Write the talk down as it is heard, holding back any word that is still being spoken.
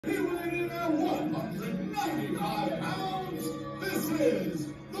195 pounds, this is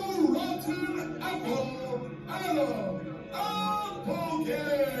the Rotten Apple, Applegate.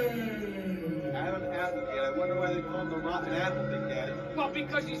 Adam Applegate. I wonder why they call him the Rotten Apple, Big Daddy. Well,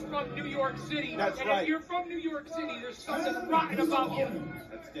 because he's from New York City. That's and right. if you're from New York City, there's something rotten about you.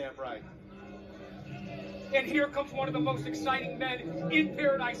 That's damn right. And here comes one of the most exciting men in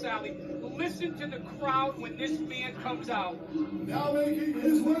Paradise Alley. Listen to the crowd when this man comes out. Now making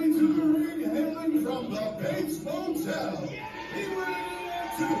his way to the ring, hailing from the Bates Motel. He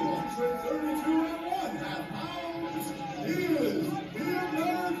weighs 232.5 pounds. He is the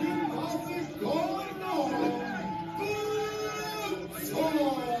American Gothic going on.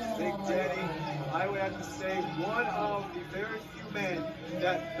 Big Daddy, I would have to say one of the very few men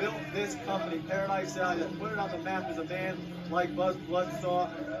that built this company, Paradise Alley, that put it on the map as a man like Buzz Bloodsaw,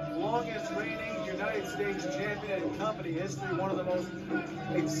 longest reigning United States champion in company history, one of the most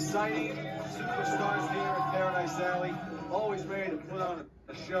exciting superstars here in Paradise Alley, always ready to put on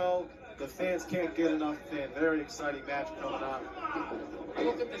a show. The fans can't get enough of him. Very exciting match coming up.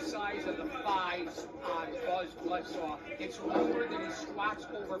 Look at the size of the thighs on Buzz Bloodsaw. It's rumored that he squats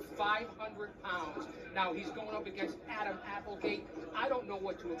over 500 pounds. Now, he's going up against Adam Applegate. I don't know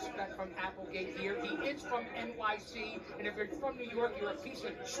what to expect from Applegate here. He is from NYC, and if you're from New York, you're a piece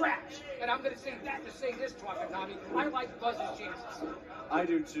of trash. And I'm going to say that to say this, Talking Tommy. I like Buzz's chances. I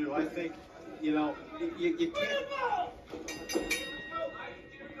do too. I think, you know, you can't...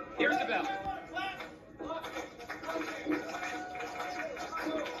 Here's the bell.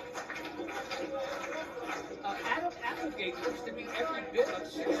 Adam Applegate looks to be every bit of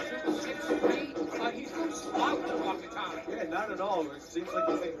 6'2", 6'3". He's no slouch off the top. Yeah, not at all. It seems like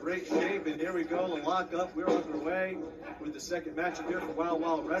he's in great shape, and here we go, the lock-up. We're underway with the second matchup here for Wild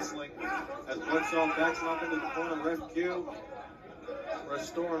Wild Wrestling. As Bloodsaw backs him up into the corner, ref Q.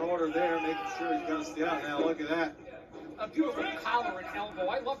 Restoring order there, making sure he's going to stay out. Now, look at that. A beautiful collar and elbow.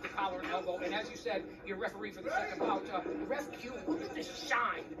 I love the collar and elbow. And as you said, your referee for the second bout, Ref Q, look at the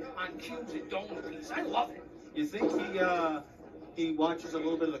shine on Q's dome piece. I love it. You think he watches a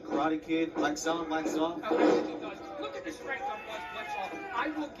little bit of the Karate Kid, Lex on, Lex off? I think he does. Look at the strength on Buzz Bloodsaw. I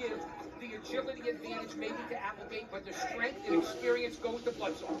will give the agility advantage maybe to Applegate, but the strength and experience goes to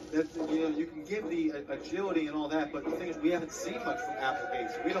Bloodsaw. That's, you know, you can give the agility and all that, but the thing is, we haven't seen much from Applegate,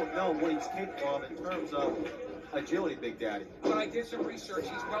 so we don't know what he's capable of in terms of agility, Big Daddy. But I did some research.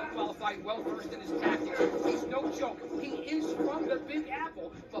 He's well qualified, well versed in his tactics. He's no joke. He is from the Big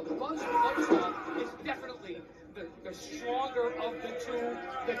Apple, but Buzz Bloodsaw is definitely the stronger of the two,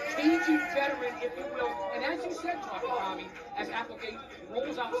 the cagey veteran, if you will. And as you said, Talking Tommy, as Applegate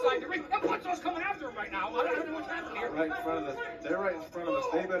rolls outside the ring, and Bloodsaw's coming after him right now. I don't know what's happening here. Right in front of us. They're right in front of us.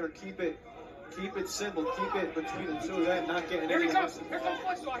 They better keep it simple. Keep it between the two of them, not getting Here he any comes. Here comes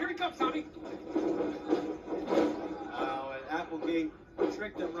Bloodsaw. Here he comes, Tommy. And Applegate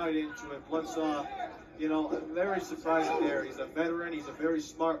tricked him right into it. Bloodsaw, you know, very surprising there. He's a veteran. He's a very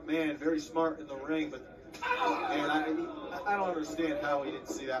smart man, very smart in the ring. But, man, I don't understand how he didn't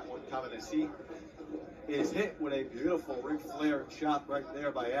see that one coming. As he is hit with a beautiful Ric Flair chop right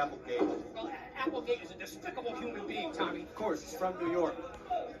there by Applegate. Well, Applegate is a despicable human being, Tommy. Of course, he's from New York.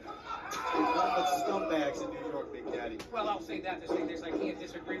 Nothing but scumbags in New York, Big Daddy. Well, I'll say that to say this. I can't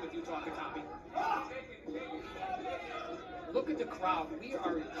disagree with you, Talking Tommy. Look at the crowd. We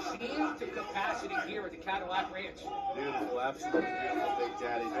are jammed to capacity here at the Cadillac Ranch. Beautiful, absolutely beautiful, Big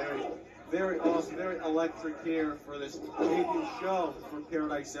Daddy. Very, very awesome, very electric here for this debut show for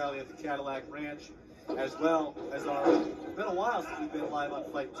Paradise Alley at the Cadillac Ranch, as well as it's been a while since we've been live on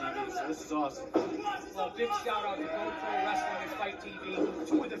Fight TV, so this is awesome. Well, big shout out to Go Pro Wrestling and Fight TV,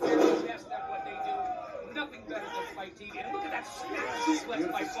 two of the very best at what they do. Nothing better than Fight TV. And look at that snap suplex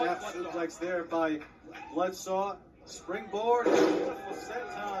by snap suplex there by Bloodsaw. Springboard, beautiful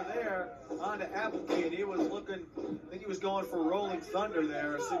senton there onto Applegate. He was looking, I think he was going for Rolling Thunder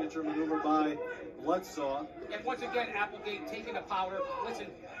there, a signature maneuver by Bloodsaw. And once again, Applegate taking the powder.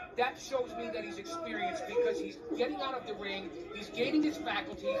 Listen, that shows me that he's experienced because he's getting out of the ring, he's gaining his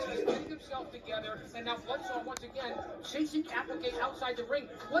faculties, he's getting himself together, and now Bloodsaw once again chasing Applegate outside the ring.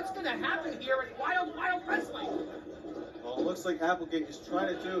 What's going to happen here at Wild Wild Wrestling? Well, it looks like Applegate is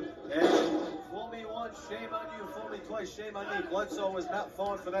trying to do, and fool me once, shame on you, fool me twice, shame on me. Bloodsaw was not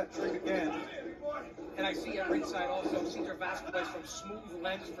falling for that trick again. And I see at ringside also Cesar Vasquez from Smooth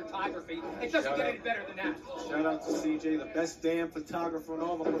Lens Photography. It doesn't get any better than that. Shout out to CJ, the best damn photographer in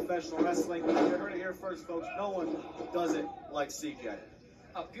all of professional wrestling. You heard it here first, folks. No one does it like CJ.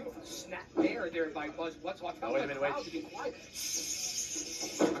 A beautiful snap there by Buzz Bloodsaw. Oh, wait a minute, wait. To be quiet.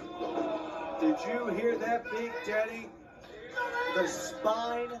 Did you hear that, Big Daddy? The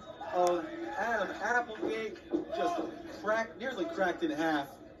spine of Adam Applegate just nearly cracked in half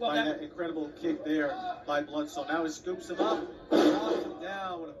by that incredible kick there by Bledsoe. Now he scoops him up, drops him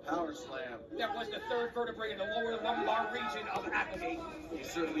down with a power slam. That was the third vertebrae in the lower lumbar region of Applegate. You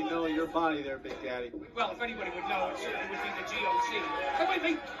certainly know your body there, Big Daddy. Well, if anybody would know, it certainly would be the GOC. Hey,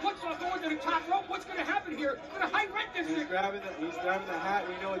 wait, Bledsoe going to the top rope. What's going to happen here? Going to high rent this thing. He's grabbing the hat.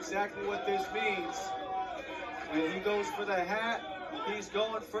 We know exactly what this means. When he goes for the hat, he's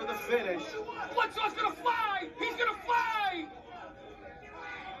going for the finish. Bledsoe's going to fly. He's going to fly.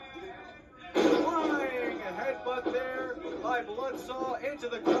 Flying a headbutt there by Bledsoe into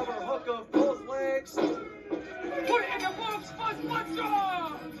the cover hook of both legs. Put it in the books,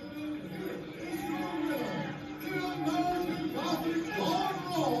 Bledsoe!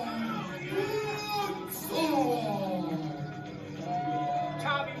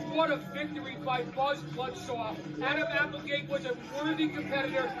 Tommy, what a victory by Buzz Bledsoe. Adam Applegate was a worthy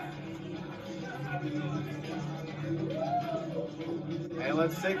competitor. And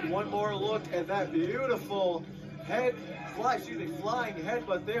let's take one more look at that beautiful flying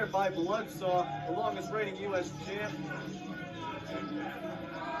headbutt there by Bledsoe, the longest reigning U.S. champ.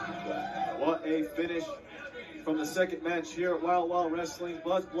 What a finish from the second match here at Wild Wild Wrestling.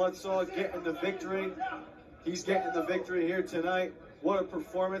 Buzz Bledsoe getting the victory. He's getting the victory here tonight. What a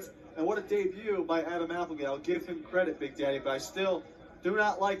performance and what a debut by Adam Applegate. I'll give him credit, Big Daddy, but I still do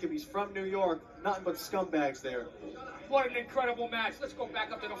not like him. He's from New York. Nothing but scumbags there. What an incredible match. Let's go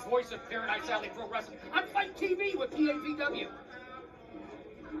back up to the voice of Paradise Alley Pro Wrestling on Fight TV with PAVW.